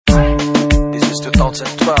2012,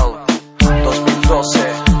 2012.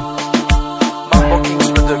 Mambo Kings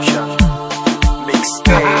Production,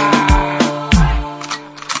 Mixtape,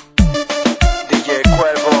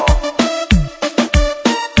 DjCuervo.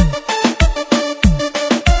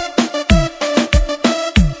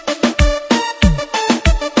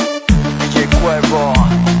 DjCuervo.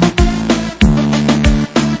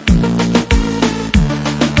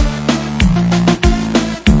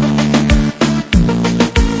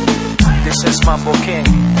 This is Mambo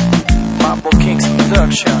Kings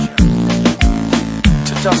Production,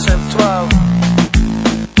 2012,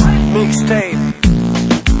 Mixtape,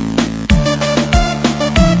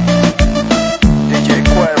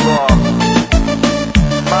 DjCuervo,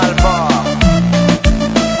 Malva,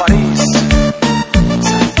 París,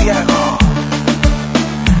 Santiago,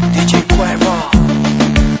 DjCuervo.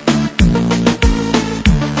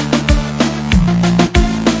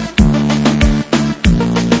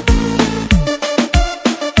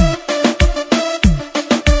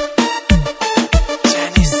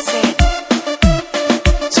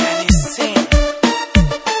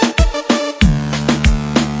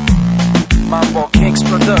 Mambo Kings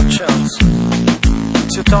Productions,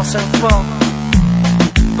 2004,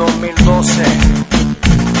 2012.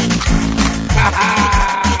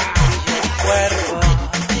 DjCuervo.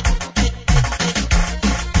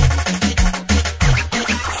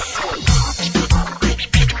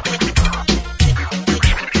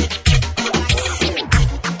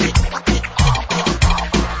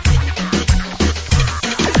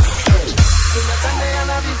 Ella sale a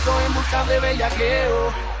la disco en busca de bellaqueo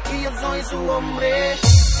y yo soy su hombre.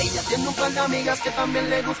 Ella tiene un par de amigas que también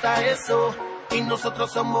le gusta eso y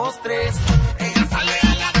nosotros somos tres. Ella sale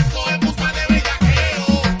a la disco en busca de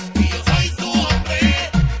bellaqueo y yo soy su hombre.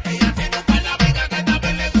 Ella tiene un par de amigas que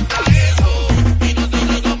también le gusta eso y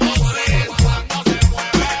nosotros somos tres. Cuando se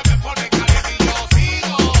mueve me pone caliente y yo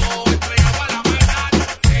sigo entregado a la maldad.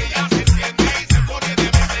 Ella se enciende y se pone de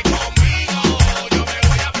mente conmigo. Yo me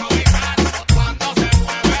voy a aprovechar. Cuando se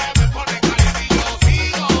mueve me pone caliente y yo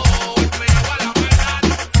sigo entregado a la maldad.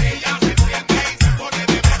 Ella se enciende y se pone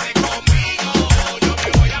de mente conmigo. Yo me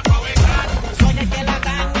voy a aprovechar. Soy el que la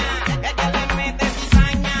daña, el que le mete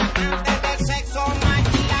cizaña. Antes del sexo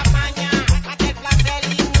mancha la paña. Aquel placer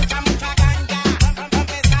y mucha ganja. Para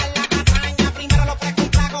empezar la cazaña, primero lo ofrezco un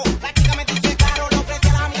trago. La chica me dice claro, lo ofrece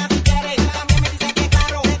a la amiga si quiere. Ella también me dice que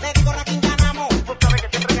claro. Le digo Raquín ganamos. Tú sabes que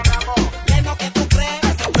siempre ganamos. Menos que tú crees.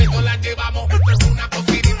 Ese juego la llevamos. Esto es una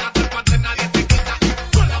cocinita, del parte nadie se quita.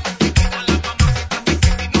 Con la musiquita, la mamacita se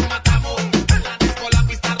siente y nos matamos. En la disco la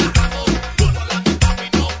pista rajamos. Tú no la quitamos y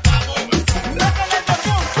nos vamos.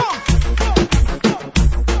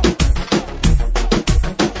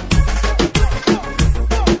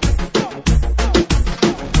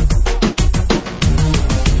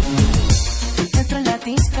 Dentro en la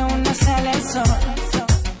disco no sale el sol.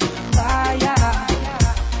 Vaya,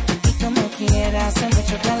 y como quieras, el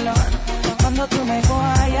mucho calor. Cuando tú me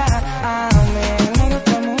guayas, me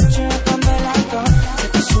gusta mucho cuando el alcohol se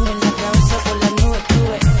te sube en la cabeza por la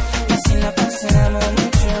nube, y así la pasamos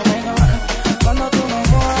mucho mejor. Cuando tú me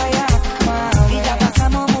guayas, mami, y ya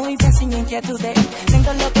pasamos muy bien sin inquietudes.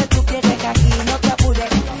 Tengo lo que tú quieres, que aquí no te apures.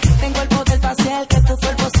 Tengo el poder para hacer que tu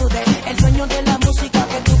cuerpo sude. El sueño de la música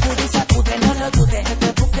que tu booty sacude. No lo dudes, que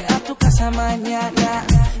te busque a tu casa mañana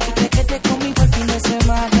y te quedes conmigo el fin de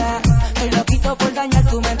semana. Estoy loquito por dañar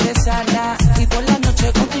tu mente sana y por la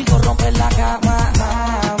noche contigo romper la cama,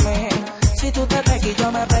 mami. Si tú te pegas y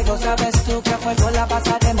yo me pego, sabes tú que a fuego la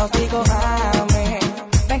pasaremos, digo, mami.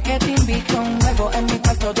 Ven que te invito a un juego en mi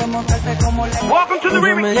cuarto de mostrarte como le... Yo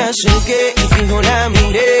me la acerqué y fijo la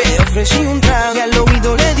miré. Ofrecí un trago y al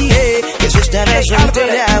oído le dije que si estaba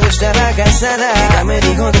soltera o estaba casada. Ella me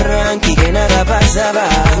dijo tranqui que nada pasaba.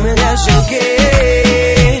 Yo me la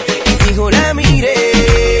acerqué y fijo la miré.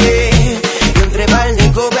 Y entre par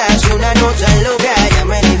de copas y una nota loca. Ella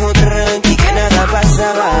me dijo tranqui que nada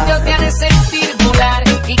pasaba. Yo te haré sentir volar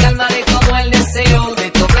y calmaré todo el deseo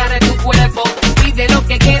de tocar tu cuerpo. Pide lo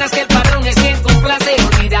que quieras, que el patrón es quien complace.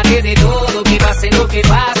 Olvídate de todo, que pase lo que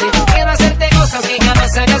pase. Quiero hacerte cosas que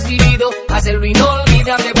jamás hayas vivido. Hacerlo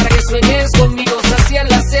inolvidable para que sueñes conmigo. Saciar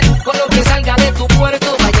la sed con lo que salga de tu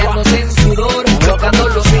puerto. Bañarnos en sudor, tocando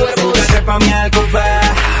los cuerpos. Pa' mí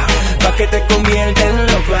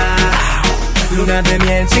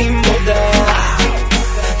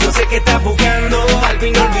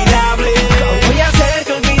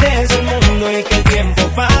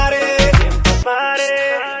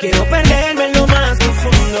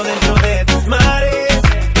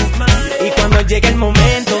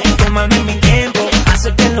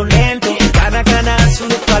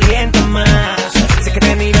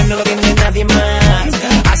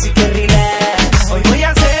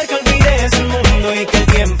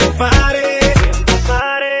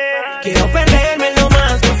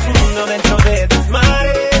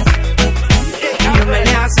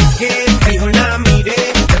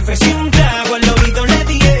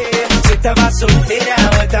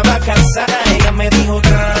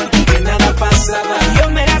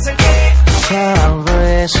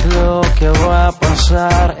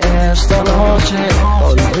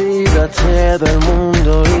Olvídate del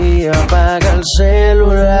mundo y apaga el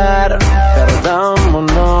celular.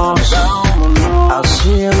 Perdámonos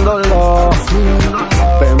haciéndolo.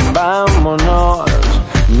 Ven, vámonos,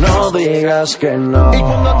 no digas que no. Y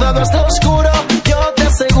cuando todo está oscuro, yo te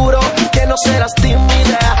aseguro que no serás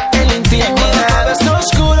tímida en la intimidad. Está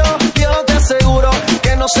oscuro, yo te aseguro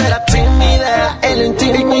que no serás tímida en la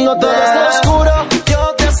intimidad. Y cuando todo está oscuro,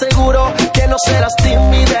 yo te aseguro que no serás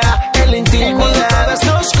tímida en la intimidad.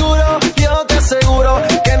 Está oscuro, yo te aseguro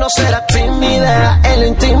que no serás tímida en la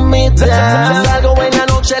intimidad. Salgo en la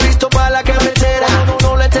noche listo para la carretera.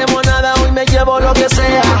 No le temo a nada, hoy me llevo lo que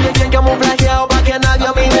sea. Bien camuflajeado para que nadie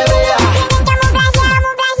a mí me vea.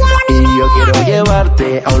 Y yo quiero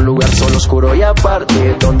llevarte a un lugar solo, oscuro y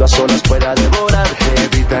aparte, donde a solas pueda devorarte,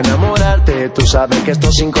 evita enamorarte. Tú sabes que esto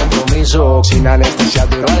sin compromiso, sin anestesia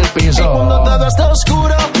duro al piso. Y cuando todo está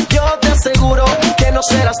oscuro, yo te aseguro que no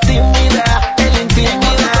serás tímida en la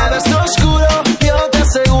intimidad. Está oscuro, yo te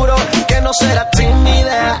aseguro que no serás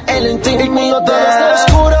tímida en la intimidad. Y cuando todo está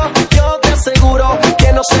oscuro, yo te aseguro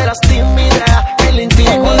que no serás tímida en la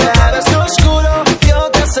intimidad. Está oscuro, yo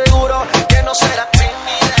te aseguro que no serás tímida.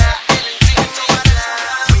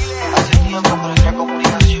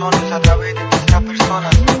 A través de terceras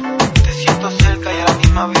personas, te siento cerca y a la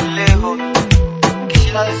misma vez lejos.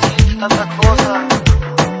 Quisiera decirte tantas cosas.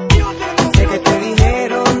 Sé que te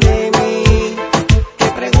dijeron de mí, que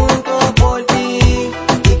pregunto por ti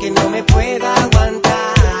y que no me puedo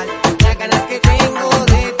aguantar las ganas que tengo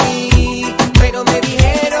de ti. Pero me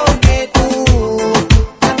dijeron que tú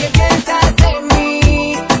también piensas en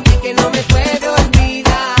mí y que no me puedo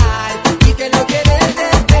olvidar y que no quieres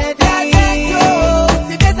despedir.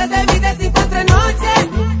 De mi desinfo entre noches,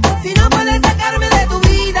 si no puedes sacarme de tu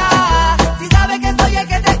vida, si sabes que soy el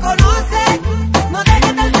que te conoce, no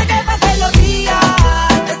dejes que pasen los días.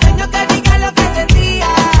 Te enseño que digas lo que sentías,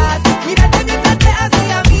 mírate mientras te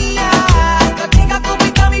hacía mía, contigo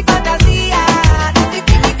cumplí mi fantasía, y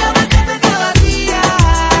que mi cama se me quedó vacía.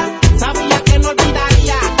 Sabía que no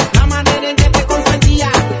olvidaría la manera en que te consentía,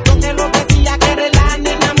 yo te lo decía que eres la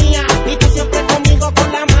nena mía, y tú siempre conmigo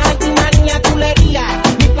con la manía chulería.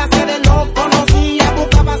 Lo conocía,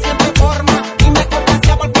 buscaba siempre forma y me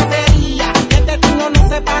complacía por cacería. El destino nos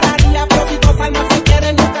separaría, pero si dos almas se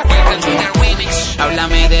quieren nunca se remix.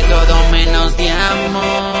 Háblame de todo menos de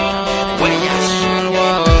amor.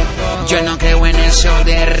 Huellas. Yo no creo en eso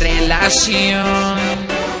de relación.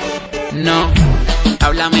 No.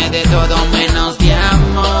 Háblame de todo menos de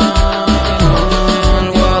amor.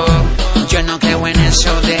 Yo no creo en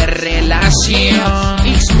eso de relación.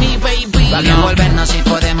 It's me, baby. Va a volvernos si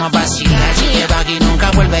podemos vacilar. Si te vas y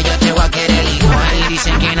nunca vuelve, yo te voy a querer igual. Y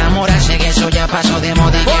dicen que enamorarse, que eso ya pasó de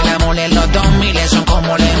moda. Y que el amor en los 2000 son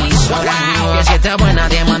como la emisora. Que si está buena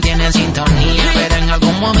te mantiene en sintonía, pero en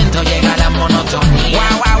algún momento llega la monotonía.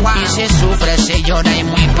 Y se sufre, se llora y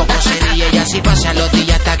muy poco se ríe. Y así pasan los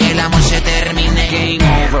días hasta que el amor se termine. Game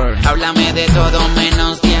over. Háblame de todo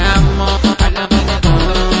menos de amor. Háblame de todo.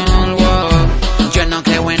 Wow. Yo no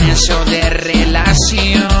creo en eso de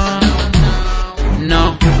relación.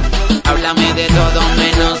 No, háblame de todo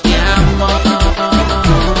menos de amor.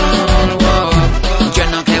 Yo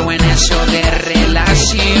no creo en eso de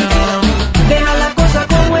relación. Deja la cosa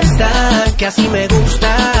como está, que así me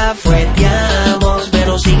gusta. Fueteamos,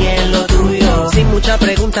 pero sigue en lo tuyo. Sin mucha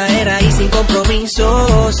pregunta era y sin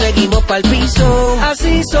compromiso. Seguimos pa'l piso,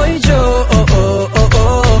 así soy yo.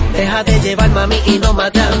 Deja de llevar, mami, y nos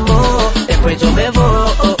matamos. Después yo me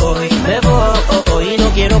voy. Y no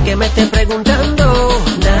quiero que me estén preguntando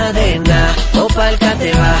nada de nada, o palca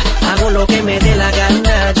te va. Hago lo que me dé la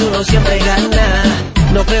gana, yo no siempre gana.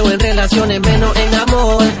 No creo en relaciones, menos en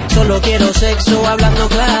amor. Solo quiero sexo, hablando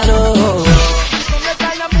claro. ¿Dónde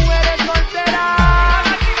están las mujeres solteras?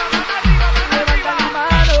 Levanta la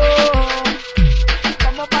mano.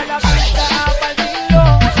 Vamos para la pista a partirlo.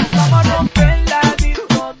 Vamos a romper la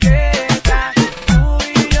discoteca. Tú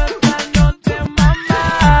y yo esta noche, mamá.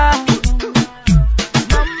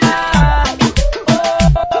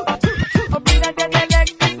 Olvídate del ex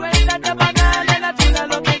y suéltate pa' ganar. La chula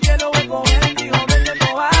lo que quiero es coger y joderle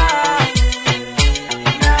mojar.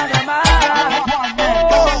 Nada más.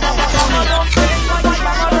 Vamos a romper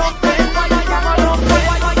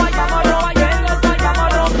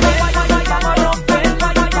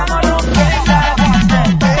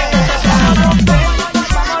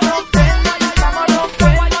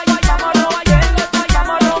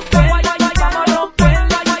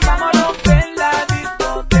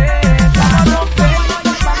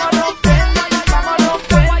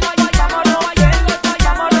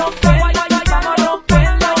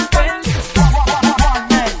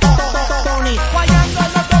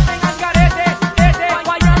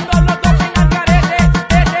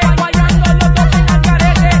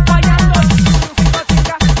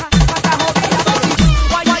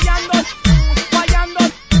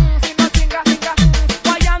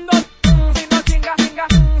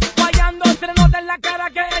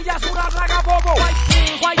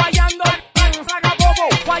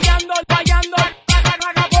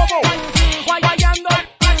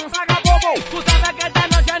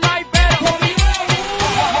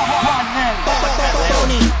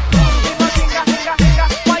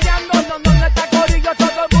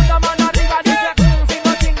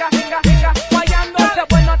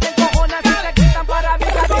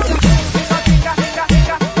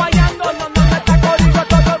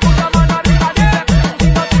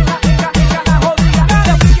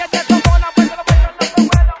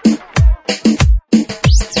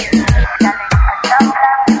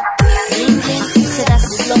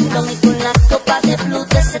blue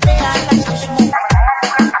te setea.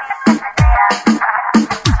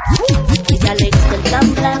 Ella le gusta el plan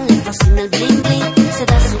plan, le fascina el bling bling. Se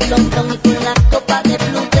da su blon blon y con la copa de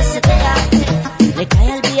blue te setea. Le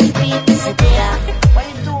cae el VIP te setea.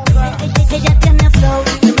 Ella tiene flow,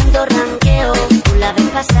 tremendo ranqueo. Tú la ves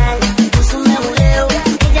pasar con su nebuleo.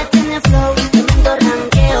 Ella tiene flow, tremendo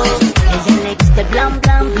ranqueo. Ella le gusta el blan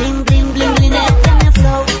blan, bling bling bling bling. Ella tiene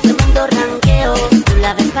flow, tremendo ranqueo. Tú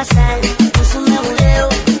la ves pasar con su nebuleo.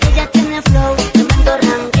 Ella tiene flow, tremendo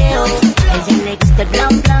ranqueo. Ella le gusta el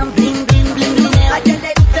blan blan, bling bling bling bling. A ella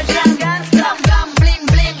le gusta el blan blan, bling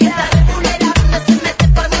bling. Esta regulera donde se mete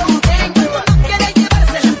por donde cuando no quiere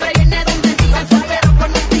llevarse siempre viene donde digan pero con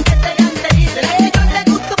un piquete grande dice yo le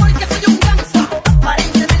gusto porque soy un gangsta.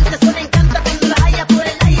 Aparentemente eso le encanta cuando la haya por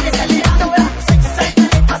el aire acelerando. Se exalta,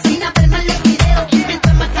 le fascina verme en los videos.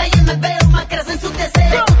 Mientras más calle me veo, más crecen sus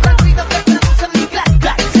deseos. Gusta el ruido que produce mi clac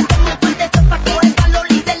clac. Se toma un par de copas, coge valor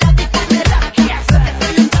y de la disco me raquea. Sé que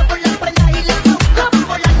estoy lucha por las prendas y la pauta.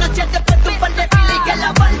 Por las noches después de un par de filas y que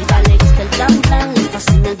la balda. Le gusta el plan plan, le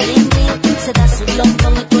fascina el bling bling. Se da su blon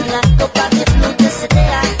blon y con la copa de blue te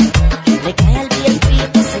setea. Le cae el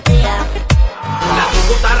VIP te setea. La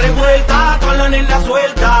disco está revuelta, con la nena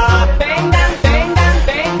suelta. Vengan, vengan,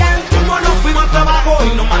 vengan, Como nos fuimos a trabajo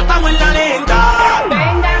y nos matamos en la lenta.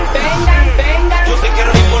 vengan, vengan, vengan, Yo sé que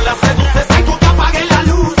el ritmo la seduce, psycho que apaguen las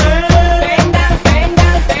luces. vengan,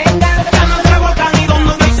 vengan, vengan, Ya no traigo el canidón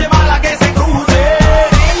donde se va la que se cruce.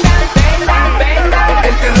 vengan, vengan, vengan.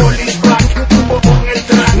 El terror is back, tuvo con el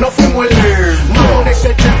track, no fuimos el no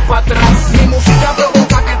ese check para atrás. Mi música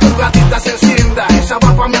provoca que tu gatita se encienda. Esa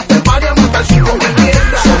va pa' mi after party a matar sin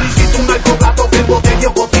convivienda. Solicito un alcogato que el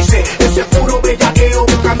botellero cotice. Ese puro bellaqueo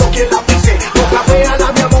buscando quien la pise. No capea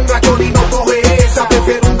la mi amonga, Johnny no coge esa.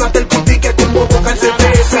 Prefiero un gato el puti que tumbo boca en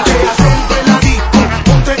cerveza. Sea rompe la disco,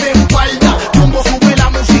 ponte de espalda. Tumbo sube la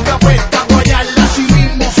música, presta a guayarla. Así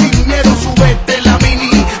mismo, sin miedo, subete la mini.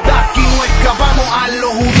 De aquí no escapamos a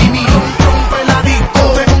los Houdini. Rompe la disco,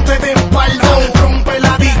 ponte de espalda. Rompe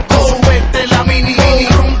la disco, subete la mini.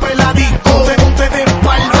 Rompe la disco, ponte de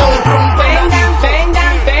espalda. Rompe la Vengan,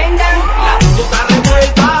 vengan, vengan, La disco está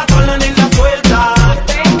revuelta, con la nena suelta.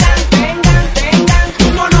 vengan, vengan, vengan,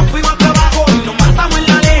 Como nos fuimos a trabajo y nos matamos en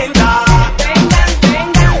la lenta. vengan,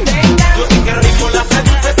 vengan, vengan, Yo sé que el ritmo la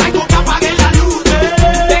seduce, psycho que apaguen las luces.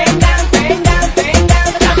 vengan, vengan, vengan,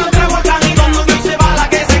 Ya no traigo el canidón donde se va la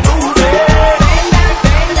que se cruce. vengan,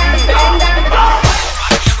 vengan, vengan.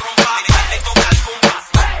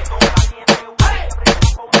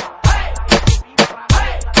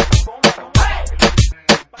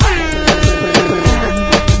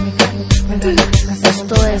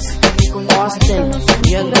 Esto es Austin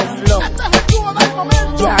y el de Flow.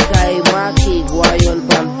 Yaga y Maki, Guayo el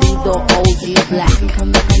bandido, OG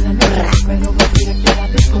Black.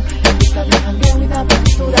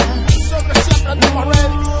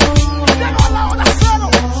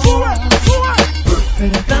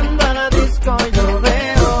 Entrando a la disco yo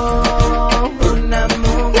veo una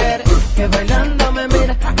mujer que bailando me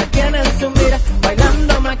mira, me tiene en su mira,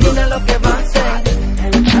 bailando maquina lo que va a hacer.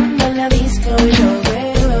 Entrando en la disco yo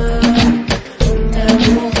veo una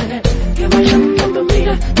mujer que bailando me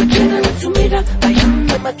mira, me tiene en su mira,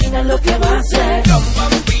 bailando maquina lo que va a hacer.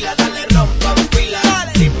 Rompan pila, dale rompan pila,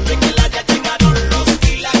 siempre que la ya llegaron los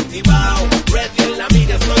kilos activados. Ready en la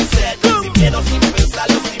mira estoy set, sin miedo, sin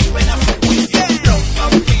pensarlo, sin pena, sin juicio.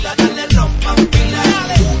 Rompan pila, dale rompan pila,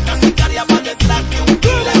 una sicaria más detrás que un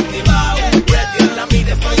kilo activado. Ready en la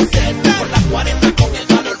mira estoy set, con las 40 con el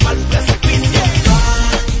valor para el precipicio.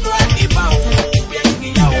 Ando activado, bien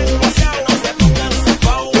guiado, así que no se pongan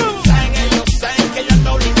zapados. Saben que yo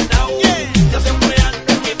ando blindado, yo siempre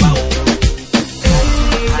ando activado.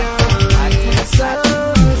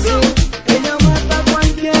 Ella mata a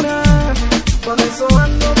cualquiera, por eso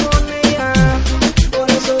ando con ella, por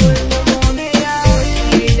eso duermo con ella.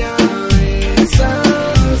 Ella es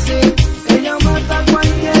así, ella mata a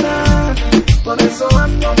cualquiera, por eso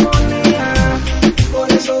ando con ella,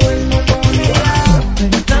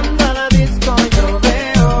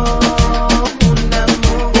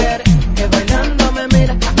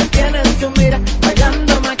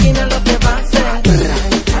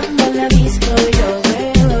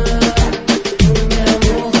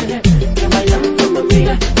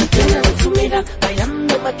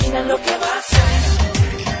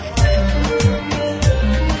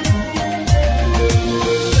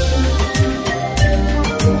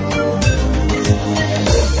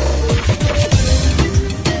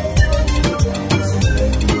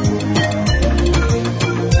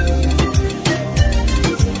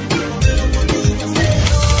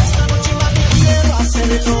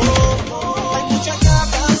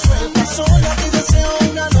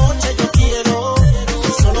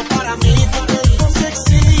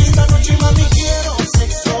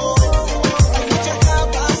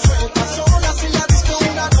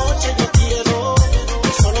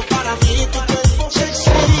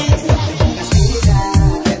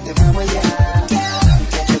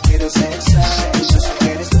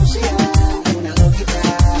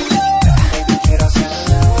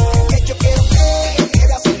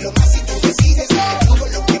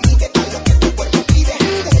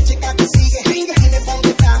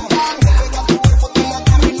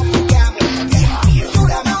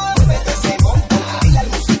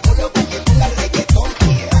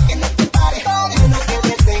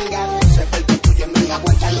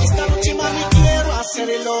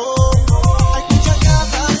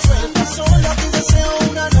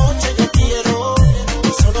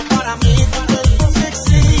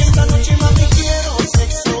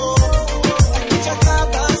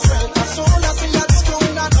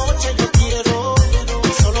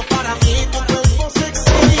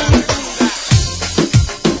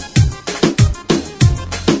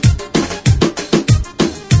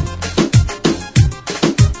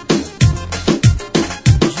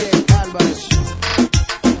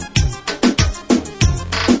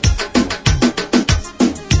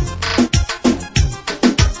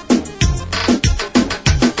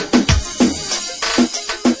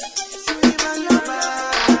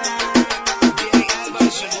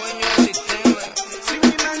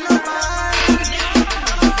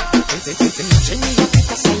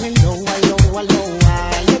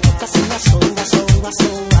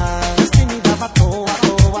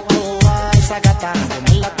 gata,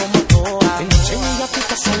 ponela como toa. De noche mi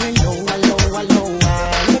gatita sale loa, loa, loa.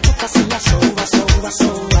 Me gusta si la soba, soba,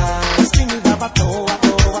 soba. Es tímida, va toa,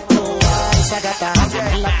 toa, toa. Esa gata,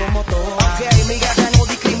 ponela como toa. Ok, mi gata no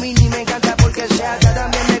discrimina y me encanta porque se ata.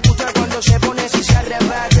 También me gusta cuando se pone si se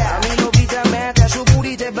arrebata. A mí lo vida mata, su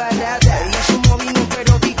burita es barata. Y es un movimiento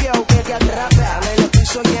erótico que te atrapa. Me lo estoy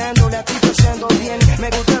soñando, la estoy pasando bien. Me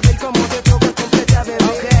gusta ver cómo te toca completa, bebé.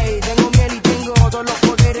 Ok, tengo miel y tengo todos los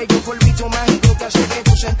poderes. Y un polvito mágico que hace que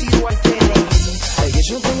tu sentido altere. Ella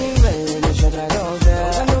es otro nivel, es otra cosa.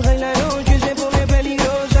 Cuando en la noche se pone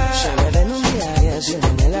peligrosa. Se me ven un día y así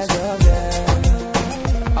me la dobra.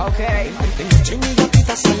 Ok, de noche mi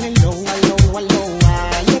gatita sale loa, loa, loa.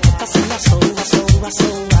 Le gusta si la soba, soba,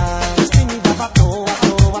 soba. Es tímida, va toa,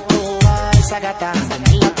 toa, toa. Esa gata,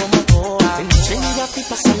 ponela como toa. De noche mi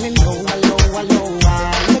gatita sale loa, loa,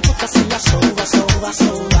 loa. Le gusta si la soba, soba,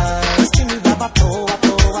 soba. Es tímida, va toa,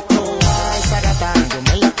 toa, toa. Esa gata,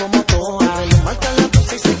 ponela como toa. Le marca la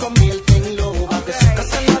dulce y se convierte en loba. De su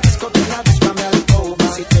casa en la discoteca, dispame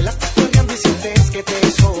alcoba. Si te la estás peleando y sientes que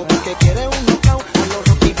te sobra, que quiere un knockout a los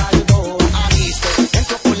Rocky Balboa. Arisco,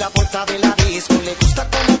 entro por la puerta de la disco. Le gusta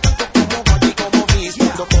como tanto como Guay y como Visco.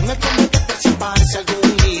 Lo pone como que te si parece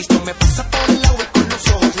algún listo. Me pasa por el lado y con los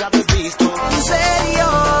ojos la habéis visto. en serio.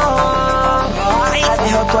 La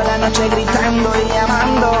dejo toda la noche gritando y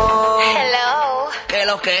llamando. Hello. ¿Qué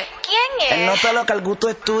lo que? ¿Quién es? No te lo que el gusto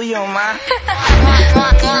es tuyo, ma.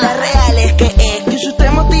 La real es que si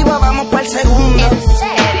usted motiva, vamos para el segundo. ¿En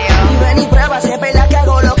serio? Y ven y prueba, se pela que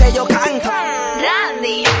hago lo que yo canto.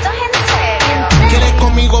 Randy, ¿esto es en serio? ¿Quieres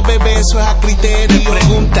conmigo, bebé? Eso es a criterio.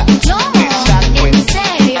 Pregunta. Yo. Exacto. ¿En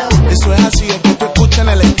serio? Eso es así, es que tú escuchas en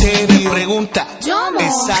el estéreo. Pregunta. Yo.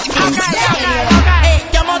 Exacto. ¿En serio?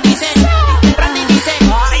 Yomo dice, Randy dice,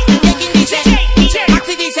 Jekin dice,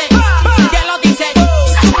 Maxi dice, Yelo dice,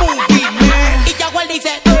 y Jaguar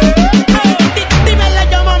dice.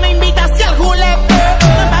 Dímelo, Yomo, me invita hacia el julepe.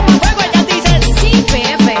 Vamos fuego, ella dice. Sí,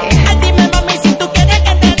 Pepe. Dime, mami, si tú quieres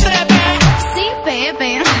que te trepe. Sí,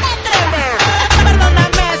 Pepe.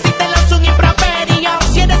 Perdóname si te lanzo un improperio.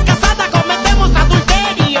 Si eres casada, cometemos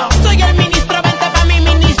adulterio. Soy el ministro, vente pa' mi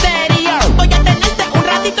ministerio. Voy a tenerte un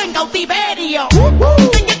ratito en cautiverio.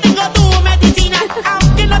 Que tengo tu medicina,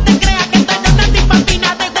 aunque no te creas que estoy de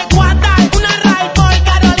antipampina. Desde Guatal, una ray por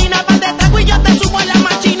Carolina. Pa' de trago y yo te subo en la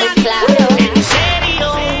máquina. Claro. En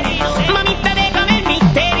serio, mamita, déjame el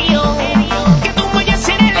misterio. Que tú voy a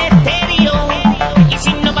ser el estéreo. Y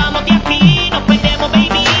si nos vamos de aquí, nos perdemos,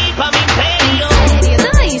 baby, pa' mi imperio. ¿En serio?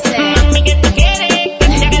 No hice. Mami, ¿qué tú quieres? Que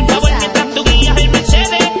te haga el favor mientras tú guías el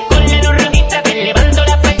Mercedes. Con la luz rojita, te levanto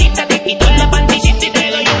la faldita, te quito la panticita y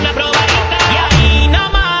te doy una probadita. Y ahí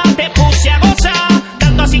nomás te puse a gozar,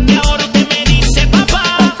 tanto así que ahora usted me dice papá.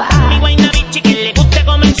 Mi guayna bichi que le gusta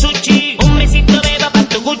comer sushi. Un besito beba pa'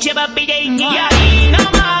 tu Gucci, papi, y ahí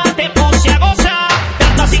nomás te puse a gozar,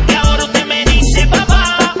 tanto así que ahora usted me dice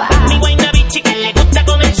papá. Mi guayna bichi que le gusta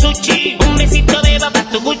comer sushi. Un besito beba pa'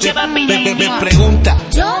 tu Gucci, papi, Me pregunta.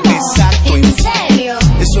 Yo. Exacto. ¿En serio?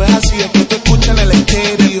 Eso es así, es que tú escuchas en el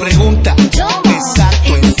estéreo. Pregunta. Yo.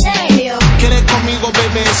 Exacto. ¿En serio? ¿Quieres conmigo,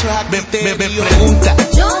 bebé? Eso es a criterio. Pregunta.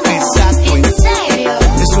 Yo. Exacto. ¿En serio?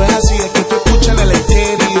 Eso es así, es que tú escuchas en el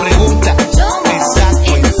estéreo. Pregunta. Yo.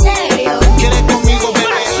 Exacto. ¿En serio? ¿Quieres conmigo, bebé?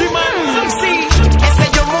 Sí, ese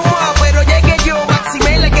yo moa, pero llegué yo.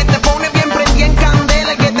 Maximela, el que te pone bien prendida en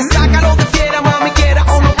candela. El que te saca lo que quiera, mami, quiera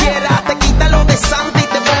o no quiera. Te quita lo de Santa y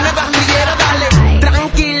te pone bastillera. Dale,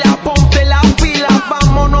 tranquila, ponte la pila.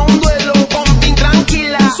 Vámonos a un duelo, ponte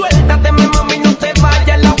intranquila. Suéltate, mami, no te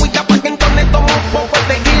vayas. La agüita pa' que entonces toma un poco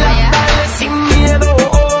de tequila. Dale sin miedo.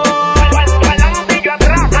 Pa'lante y yo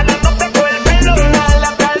atrás, jalándote por el pelo. Inhala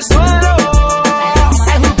hasta el suelo.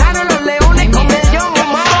 Se juntaron los leones con el yo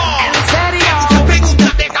mamá. En serio. Pregunta,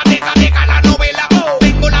 deja la novela.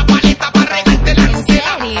 Tengo la paleta para regarte la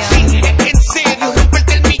Nutella. serio? Sí, en serio,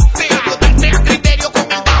 romperte el misterio. Darte a criterio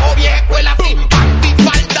con el bajo vieja escuela. Panty,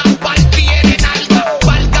 falda, party, en alta.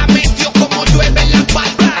 Válgame Dios como llueve en la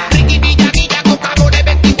espalda. Ricky Villanilla con cabrones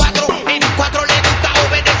 24. En 4 le gusta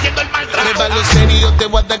obedeciendo el maltrato. Me va lo serio, te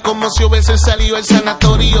voy a dar como si hubiese salido el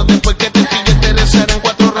sanatorio. Después que te pille te rezarán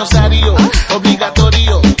 4 rosarios.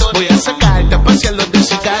 Obligatorio, voy a sacarte a pasear los de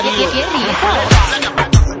sicario.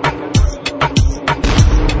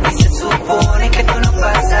 Se supone que tú no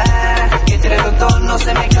pasas, que entre los dos no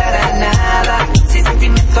se me aclara nada. Sin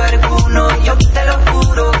sentimiento alguno, yo te lo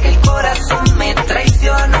juro que el corazón me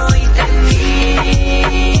traicionó y te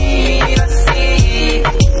miro así,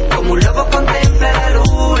 como un lobo contempla la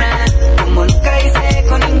luna, como nunca hice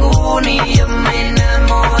con ninguno y yo me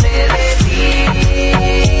enamoré de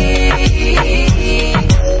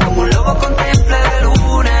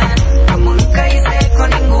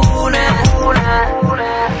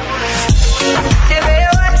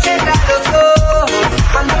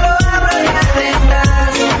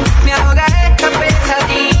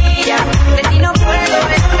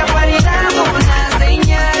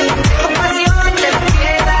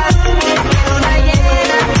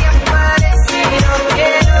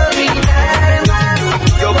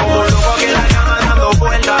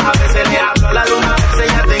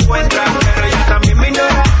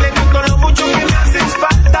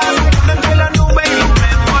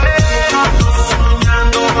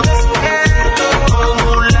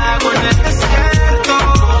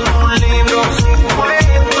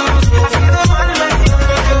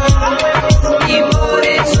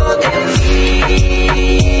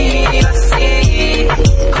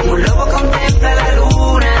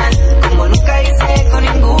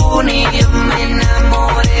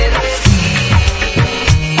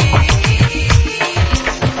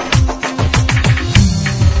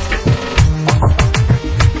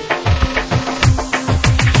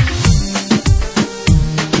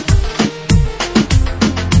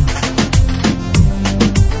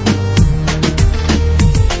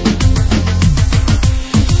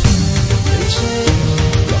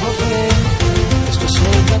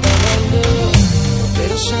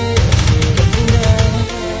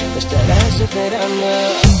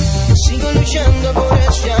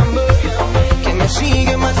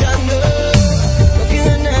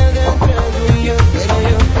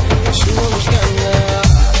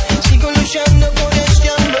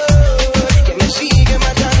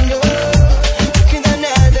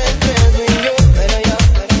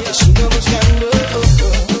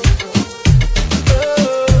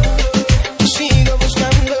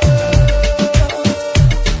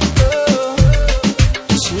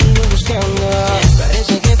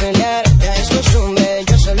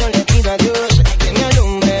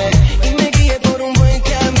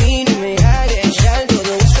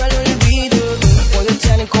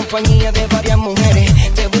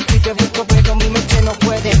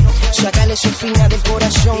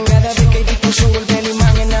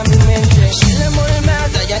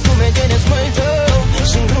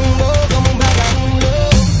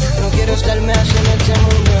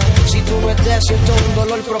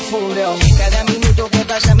dolor profundo. Cada minuto que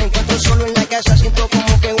pasa me encuentro solo en la casa, siento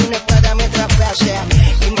como que una espada me traspasa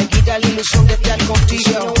y me quita la ilusión de estar contigo.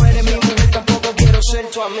 Si no eres mi mujer, tampoco quiero ser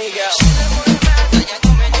tu amiga.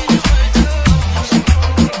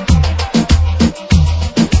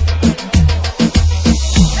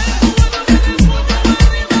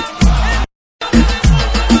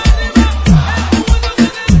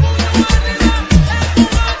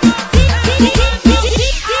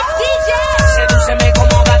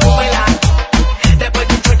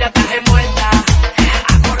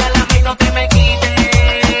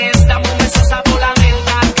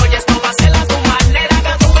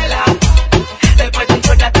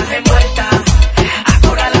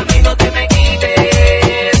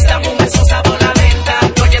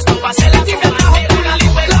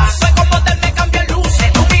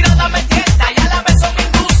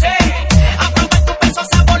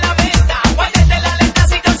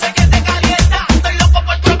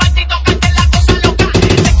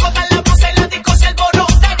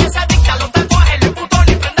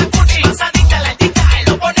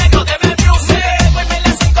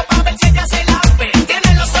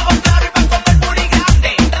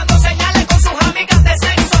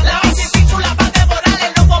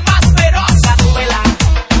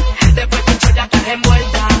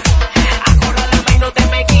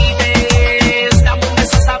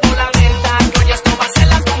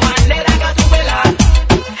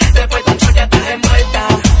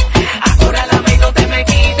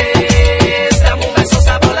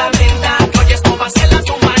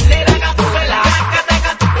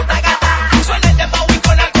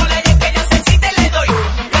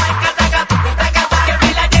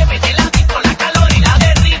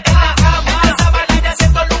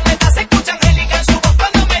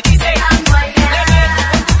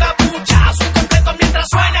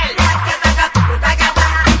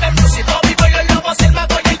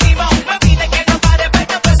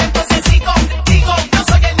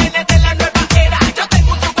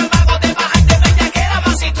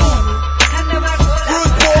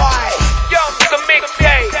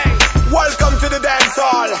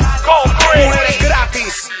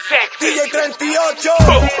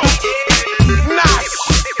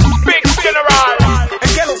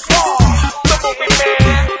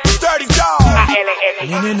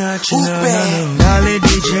 Dale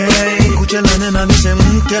DJ, escucha la nena, dice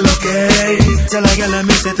que lo que. Se la gala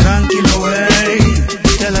me dice tranquilo, wey.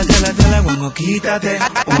 Tela, guango, quítate.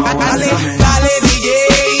 Dale DJ,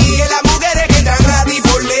 que las mujeres que están gratis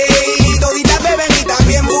por ley. Toditas beben y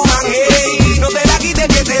también fuman, hey. No te la quites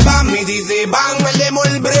que se van, y si se van, perdemos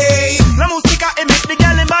el break. La música it make the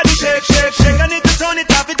gal in body shake, shake, shake. I need to turn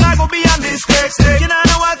it up, it I go beyond this cake, cake. You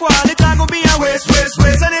know what it I go beyond west.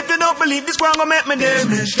 And if you don't believe this, one go make me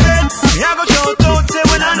demonstrate. Me I go show out, say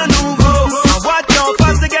when I no go. I watch out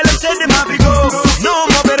fast, the girl them say them happy go. No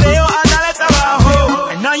more perreo, andale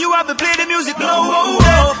trabajo. And now you have to play the music low.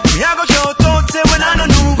 Me I go show out, say when I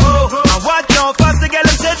no go. I watch out fast, the girl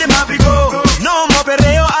them say them happy go. No more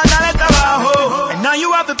perreo, andale trabajo. And now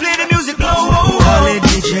you have to play the music low. Dale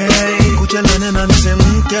DJ, escucha la nena, dice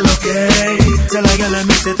que lo que. Se la gala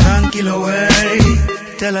me dice tranquilo, wey.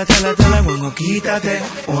 Tela, guango, quítate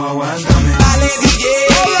o aguántame. Dale DJ,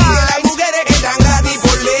 las mujeres que están gratis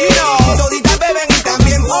por ley. Toditas beben y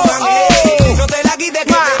también fuman, hey. No te la quites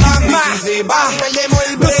que te van, y si se van, perdemos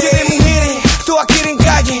el break. Noche de mujeres, todas quieren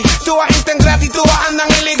calle, todas están gratis, todas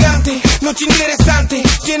andan elegantes. Noche interesante,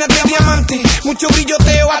 llena de diamantes. Mucho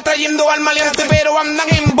brilloteo atrayendo al maleante, pero andan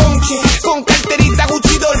en bonche, con carterita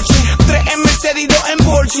Gucci Dolce. 3 en Mercedes y 2 en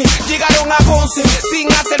Porsche. Llegaron a Ponce,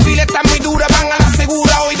 sin hacer fila, están muy duras, van a la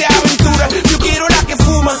segura hoy de aventura. Yo quiero las que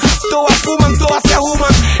fuman, todas se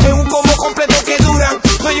ahuman. Es un combo completo que duran.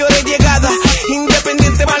 Mayores llegadas,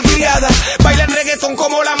 independiente malcriada. Bailan reggaeton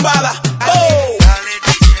como lambada. Oh.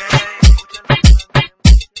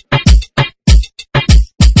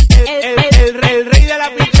 El rey de la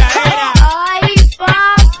pichadera. Ay,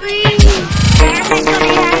 papi.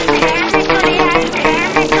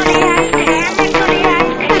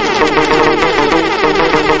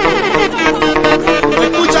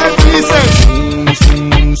 Escucha el que dice.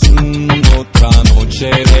 Otra noche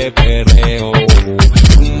de perreo.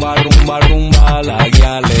 Rumba, la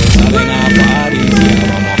guía le salen a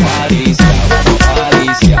París. Vamos a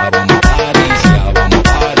París, vamos a París, vamos a París, vamos a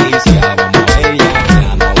París, vamos a ella,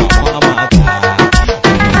 ya no vamos a matar.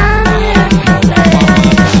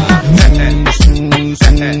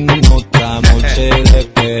 Otra noche de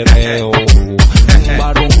perreo.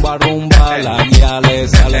 Rumba, la guía le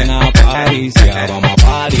salen a París. Vamos a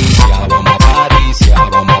París, vamos a París,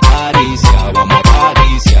 vamos a París, vamos a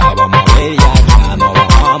París, vamos a ella, ya no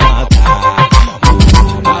vamos a matar.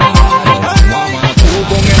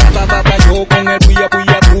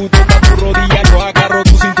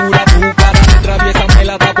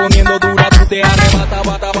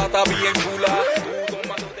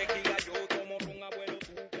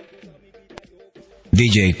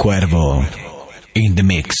 DjCuervo in the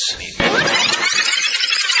mix.